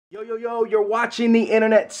Yo, yo, yo, you're watching the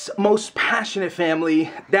internet's most passionate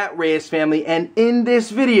family, that Reyes family, and in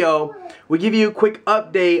this video, we give you a quick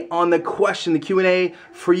update on the question, the Q&A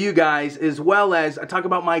for you guys, as well as I talk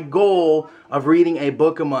about my goal of reading a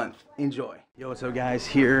book a month. Enjoy. Yo, what's up guys,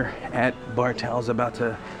 here at Bartel's, about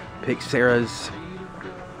to pick Sarah's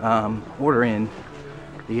order in.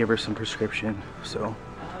 They gave her some prescription, so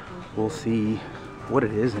we'll see what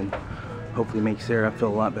it is and hopefully make Sarah feel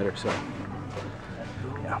a lot better, so.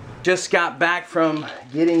 Just got back from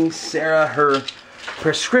getting Sarah her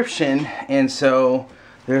prescription, and so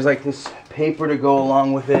there's like this paper to go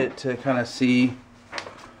along with it to kind of see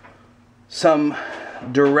some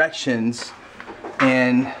directions,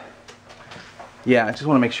 and yeah, I just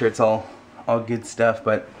want to make sure it's all good stuff.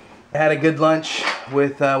 But I had a good lunch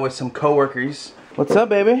with some coworkers. What's up,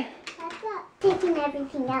 baby? What's up? Taking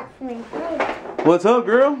everything out from my plate. What's up,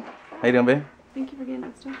 girl? How you doing, babe? Thank you for getting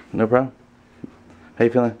that stuff. No problem. How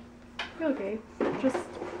you feeling? Okay. Just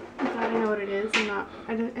glad I know what it is.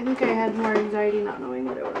 I think I had more anxiety not knowing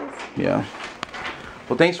what it was. Yeah.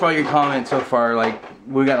 Well, thanks for all your comments so far. Like,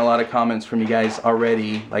 we got a lot of comments from you guys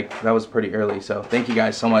already. Like, that was pretty early. So thank you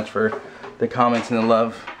guys so much for the comments and the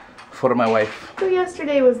love for my wife. So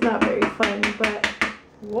yesterday was not very fun, but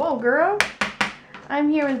whoa, girl. I'm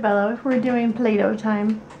here with Bella. We're doing Play-Doh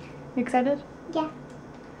time. You excited? Yeah.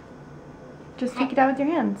 Just take it out with your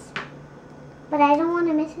hands. But I don't want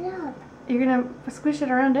to mess it up. You're gonna squish it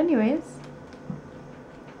around anyways.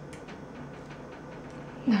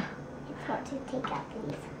 It's got to take out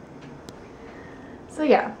these. So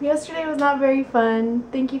yeah, yesterday was not very fun.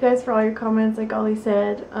 Thank you guys for all your comments, like Ollie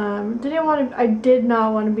said. I did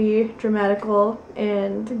not want to be dramatical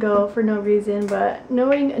and go for no reason, but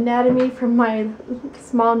knowing anatomy from my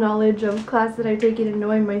small knowledge of class that I've taken and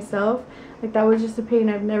knowing myself, like that was just a pain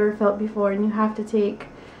I've never felt before, and you have to take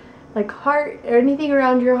like heart or anything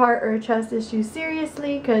around your heart or chest issue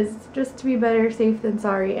seriously, because just to be better safe than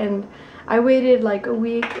sorry. And I waited like a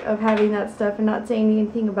week of having that stuff and not saying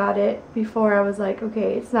anything about it before I was like,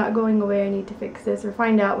 okay, it's not going away, I need to fix this or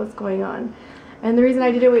find out what's going on. And the reason I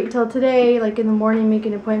didn't wait till today, like in the morning, make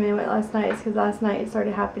an appointment with last night, is because last night it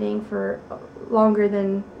started happening for longer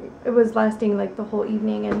than it was lasting, like the whole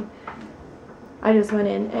evening, and I just went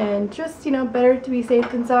in. And just, you know, better to be safe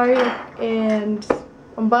than sorry. And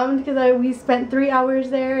I'm bummed because we spent 3 hours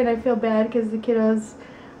there, and I feel bad because the kiddos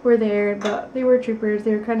were there, but they were troopers.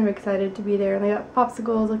 They were kind of excited to be there, and they got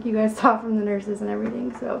popsicles like you guys saw from the nurses and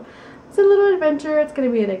everything. So it's a little adventure. It's going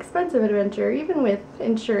to be an expensive adventure, even with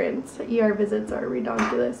insurance. ER visits are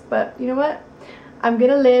ridiculous, but you know what? I'm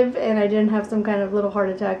going to live, and I didn't have some kind of little heart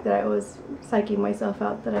attack that I was psyching myself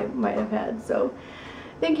out that I might have had. So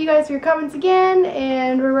thank you guys for your comments again,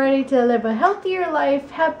 and we're ready to live a healthier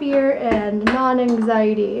life, happier, and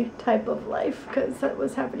non-anxiety type of life, because that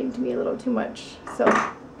was happening to me a little too much. So,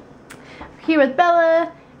 here with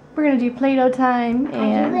Bella, we're going to do Play-Doh time,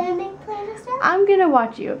 and Are you going to make Play-Doh stuff? I'm going to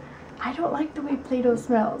watch you. I don't like the way Play-Doh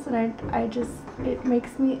smells, and it just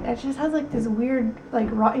has like this weird, like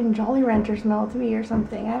rotten Jolly Rancher smell to me or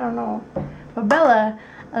something. I don't know. But Bella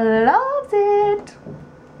loves it.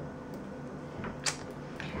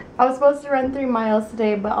 I was supposed to run 3 miles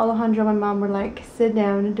today, but Alejandro and my mom were like, sit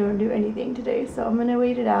down and don't do anything today. So I'm going to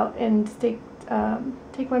wait it out and take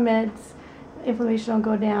my meds. Inflammation will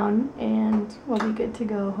go down, and we'll be good to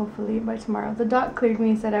go hopefully by tomorrow. The doc cleared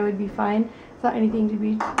me, said I would be fine. It's not anything to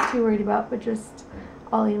be too worried about, but just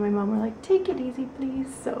Ollie and my mom were like, take it easy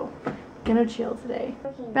please. So gonna chill today.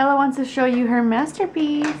 Okay. Bella wants to show you her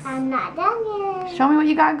masterpiece. I'm not done yet. Show me what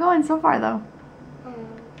you got going so far though.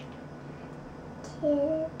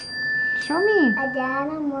 Kid. Show me. A dad,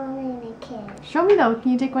 a mom, and a kid. Show me though.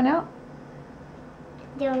 Can you take one out?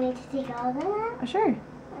 Do you want me to take all of them out? Oh, sure.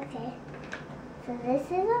 Okay. So this is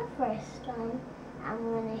the first one. I'm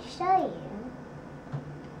going to show you.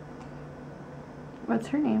 What's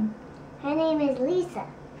her name? Her name is Lisa.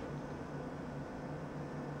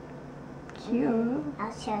 Cute.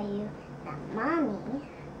 I'll show you the mommy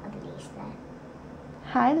of Lisa.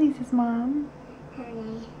 Hi, Lisa's mom. Her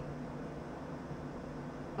name.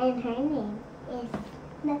 And her name is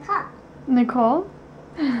Nicole. Nicole?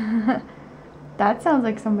 That sounds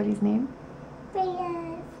like somebody's name.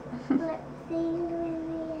 Reyes. Let's see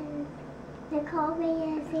Reyes. Nicole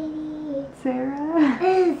Reyes, baby. Sarah.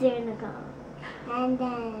 Sarah Nicole. And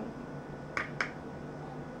then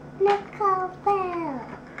Nicole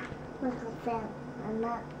Bell. Nicole Bell. I'm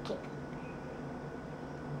not kidding.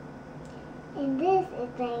 And this is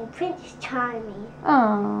named Prince Charming.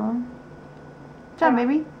 Aww. John,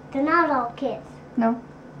 baby? They're not all kids. No.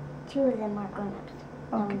 2 of them are grown-ups.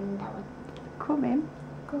 Okay. That one. Cool, babe.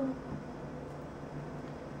 Cool.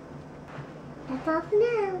 Jump off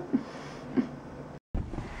now.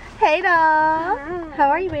 Hey, doll. How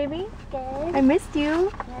are you, baby? Good. I missed you.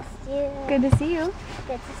 Missed you. Good to see you.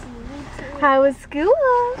 Good to see you too. How was school?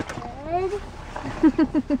 Good.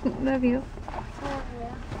 Love you. Love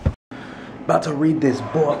you. About to read this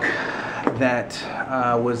book that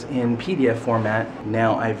was in PDF format.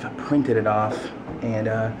 Now I've printed it off, and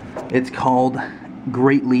it's called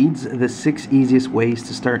Great Leads, the 6 Easiest Ways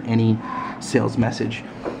to Start Any Sales Message.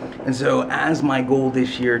 And so as my goal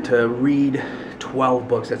this year to read 12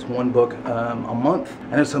 books, that's 1 book a month.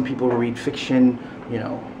 I know some people read fiction, you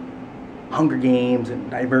know, Hunger Games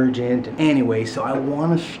and Divergent. Anyway, so I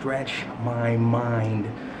want to stretch my mind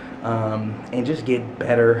and just get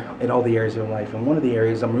better in all the areas of life. And one of the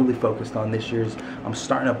areas I'm really focused on this year is I'm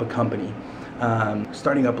starting up a company.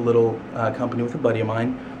 Starting up a little company with a buddy of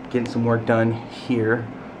mine, getting some work done here.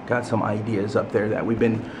 Got some ideas up there that we've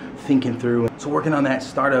been thinking through. So working on that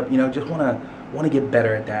startup, you know, just want to get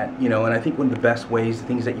better at that, you know. And I think one of the best ways,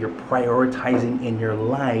 things that you're prioritizing in your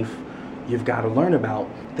life, you've got to learn about.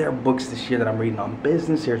 There are books this year that I'm reading on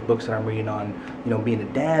business. There's books that I'm reading on, you know, being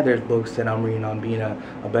a dad. There's books that I'm reading on being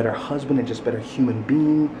a better husband and just better human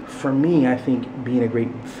being. For me, I think being a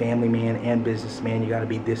great family man and businessman, you got to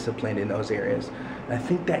be disciplined in those areas. And I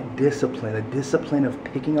think that discipline, the discipline of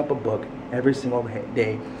picking up a book every single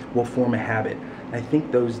day, will form a habit. And I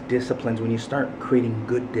think those disciplines, when you start creating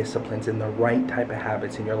good disciplines and the right type of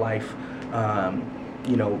habits in your life,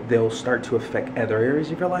 you know, they'll start to affect other areas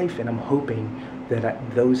of your life. And I'm hoping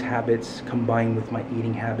that those habits combined with my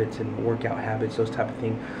eating habits and workout habits, those type of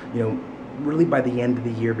things, you know, really by the end of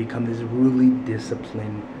the year become this really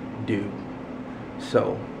disciplined dude.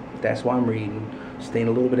 So that's why I'm reading, staying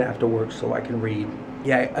a little bit after work so I can read.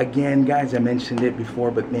 Yeah, again, guys, I mentioned it before,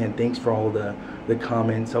 but man, thanks for all the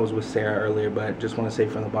comments. I was with Sarah earlier, but just want to say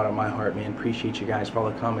from the bottom of my heart, man, appreciate you guys for all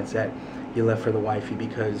the comments that you left for the wifey,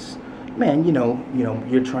 because man, you know,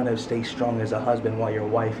 you're trying to stay strong as a husband while your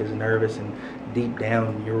wife is nervous, and deep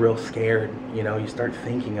down you're real scared. You know, you start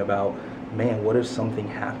thinking about, man, what if something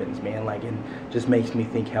happens, man? Like, and just makes me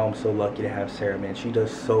think how I'm so lucky to have Sarah, man. She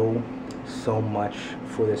does so much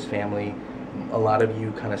for this family. A lot of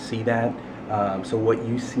you kind of see that. So what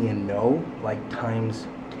you see and know, like times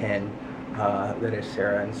 10, that is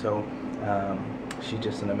Sarah. And so she's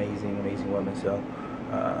just an amazing woman. So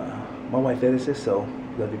my wife edits this, so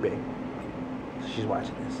love you, babe. She's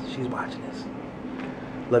watching this. She's watching this.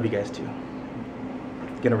 Love you guys too.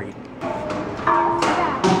 Gonna read.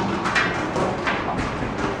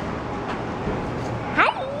 Hi.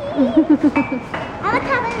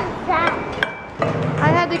 I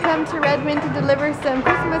had to come to Redmond to deliver some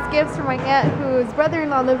Christmas gifts for my aunt whose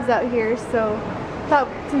brother-in-law lives out here, so thought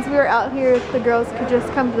since we were out here the girls could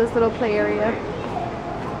just come to this little play area.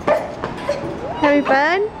 Having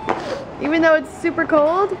fun? Even though it's super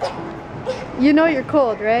cold? You know you're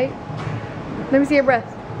cold, right? Let me see your breath.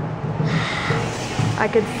 I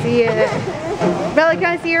could see it. Bella, can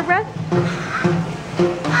I see your breath?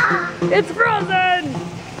 It's frozen!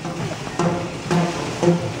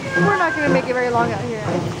 We're not going to make it very long out here.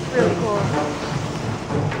 It's really cold.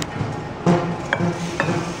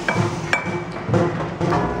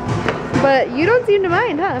 But you don't seem to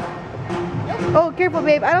mind, huh? Oh, careful,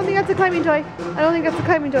 babe. I don't think that's a climbing toy. I don't think that's a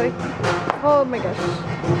climbing toy. Oh my gosh.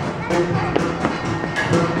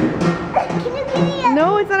 Can you give me a...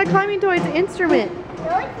 No, it's not a climbing toy. It's an instrument.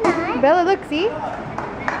 No, it's not. Bella, look, see?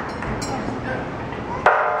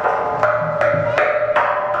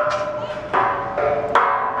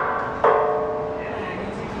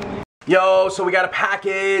 Yo, so we got a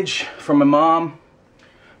package from my mom.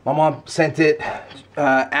 My mom sent it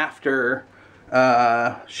after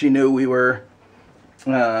she knew we were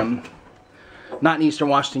not in Eastern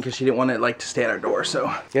Washington, because she didn't want it like to stay at our door. So,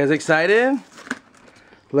 you guys excited?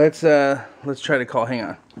 Let's try to call. Hang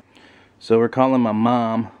on. So we're calling my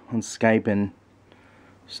mom on Skype, and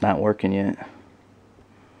it's not working yet.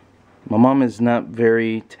 My mom is not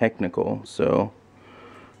very technical, so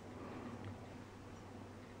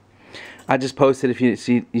I just posted. If you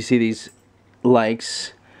see these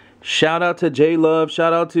likes, shout out to J Love,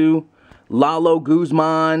 shout out to Lalo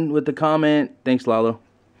Guzman with the comment. Thanks, Lalo.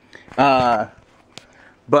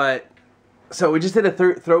 But so we just did a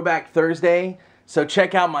throwback Thursday. So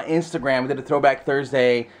check out my Instagram. We did a throwback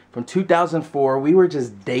Thursday from 2004. We were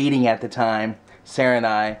just dating at the time, Sarah and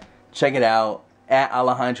I. Check it out at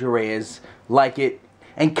Alejandro Reyes. Like it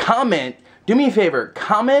and comment. Do me a favor,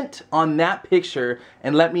 comment on that picture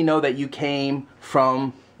and let me know that you came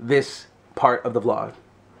from this part of the vlog.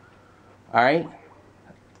 Alright?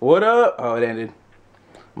 What up? Oh, it ended.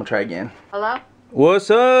 I'm gonna try again. Hello? What's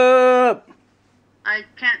up? I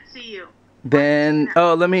can't see you. Then,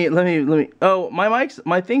 oh, let me. Oh,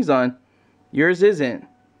 my thing's on. Yours isn't.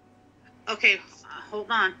 Okay, hold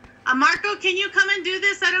on. Marco, can you come and do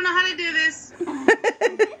this? I don't know how to do this.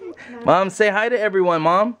 Mom, say hi to everyone,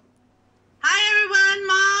 Mom. Hi, everyone,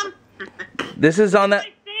 Mom. This is on that.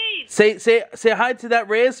 Say hi to that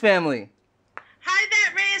Reyes family. Hi,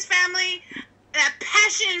 that Reyes family. That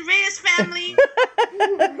Passion Reyes family.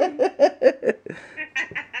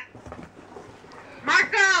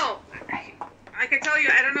 Marco, I can tell you,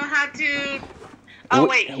 I don't know how to. Oh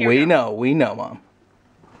wait, here we go. We know, Mom.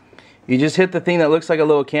 You just hit the thing that looks like a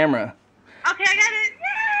little camera. Okay, I got it.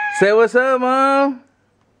 Yay! Say what's up, Mom.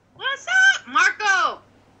 What's up, Marco?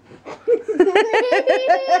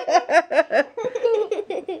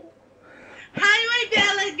 Hi, my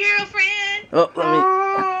Bella's girlfriend. Oh, let me.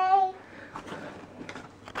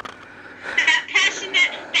 That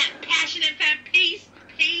passionate fan peace.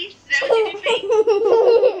 Is that what you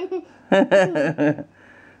think?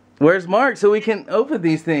 Where's Mark so we can open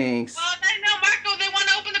these things? Well, I know, Marco. They want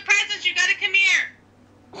to open the presents. You gotta come here.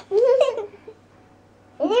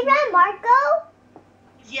 Is it from Marco?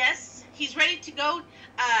 Yes, he's ready to go.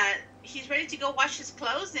 He's ready to go wash his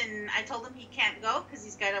clothes, and I told him he can't go because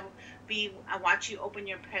he's gotta watch you open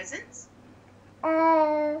your presents.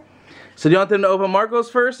 So do you want them to open Marco's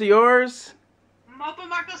first or yours? Open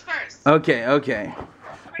Marco's first. Okay.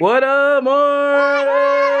 What up, Mark?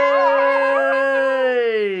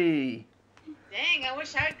 Dang, I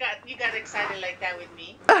wish you got excited like that with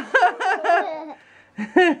me.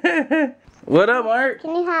 What up, Mark?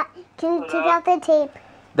 Can you take out the tape?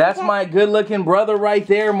 That's my good-looking brother right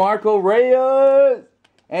there, Marco Reyes.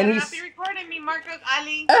 And You'll he's not be recording me, Marco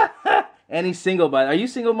Ali. and he's single, but are you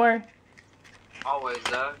single, Mark? Always,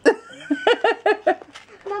 Mama,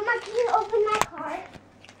 can you open my card?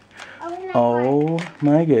 Open my Oh card.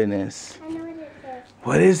 my goodness. I know what it is.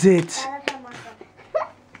 What is it? I love that Marco.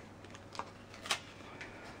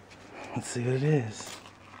 Let's see what it is.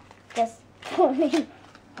 Just for me.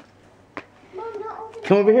 Mom, don't open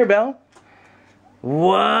Come over here, Belle.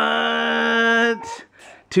 What?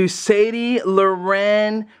 To Sadie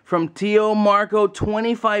Loren from Tio Marco,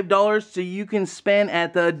 $25 so you can spend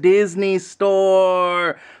at the Disney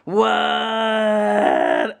store. What?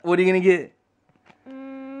 What are you gonna get?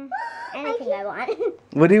 anything I want.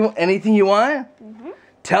 What do you? Anything you want? Mm-hmm.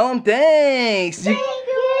 Tell him thanks. Thank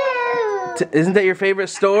you. Isn't that your favorite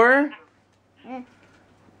store? Thank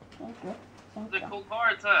you. The cool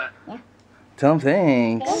cards, huh? Yeah. Tell him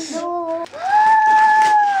thanks. Thank you.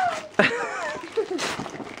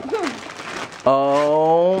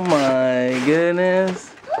 Oh my goodness.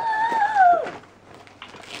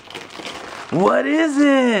 What is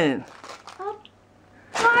it?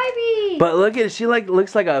 Barbie! But look at it, she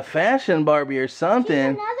looks like a fashion Barbie or something.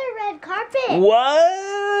 Another red carpet.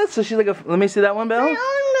 What? So she's like a, let me see that one, Belle. I own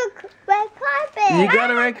the red carpet. You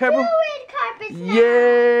got a red carpet? I have 2 red carpets now.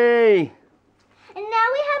 Yay! And now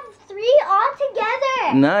we have 3 all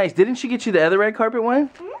together. Nice. Didn't she get you the other red carpet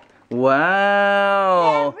one? Hmm? Wow.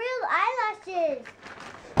 They have real eyelashes.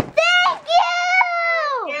 Thank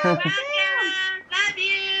you! You're welcome. Love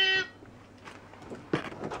you.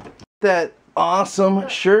 That awesome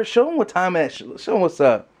shirt. Show them what time it is. Show them what's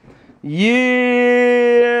up.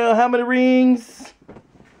 Yeah. How many rings?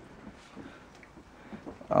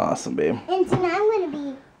 Awesome, babe. And tonight I'm going to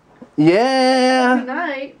be... Yeah.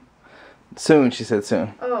 Tonight. Soon, she said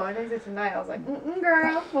soon. Oh, I think it's tonight. I was like,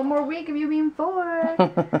 girl, 1 more week of you being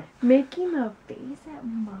 4. Making a face at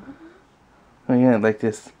mom. Oh yeah, like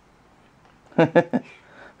this.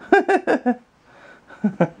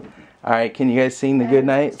 Alright, can you guys sing the good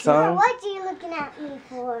night song? What are you looking at me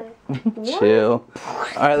for? Chill.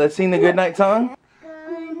 Alright, let's sing the good night song.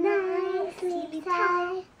 Good night, sleep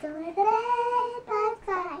tight. Go to bed,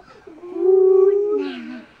 bye-bye. Good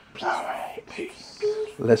night. Alright, peace.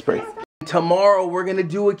 Let's pray. Tomorrow we're gonna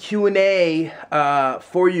do a Q&A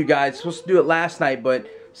for you guys. Supposed to do it last night, but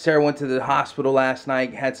Sarah went to the hospital last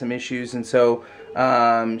night, had some issues, and so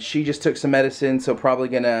she just took some medicine, so probably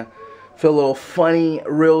gonna feel a little funny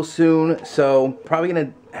real soon. So probably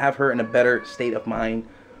gonna have her in a better state of mind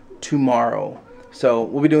tomorrow. So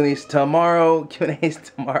we'll be doing these tomorrow, Q&As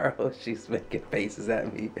tomorrow. She's making faces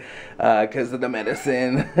at me because of the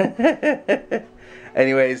medicine.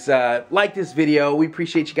 Anyways, like this video. We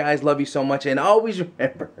appreciate you guys. Love you so much. And always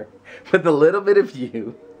remember, with a little bit of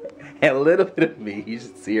you and a little bit of me, you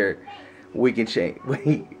should see her, we can change.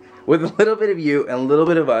 With a little bit of you and a little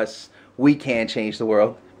bit of us, we can change the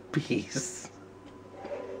world. Peace.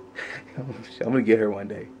 I'm going to get her one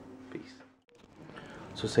day. Peace.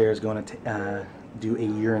 So Sarah's going to do a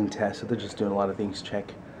urine test. So they're just doing a lot of things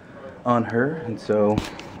check on her. And so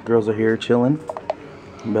Girls are here chilling.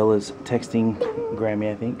 Bella's texting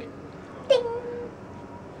Grammy, I think.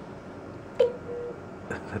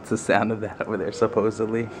 That's the sound of that over there,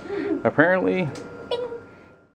 supposedly. Apparently,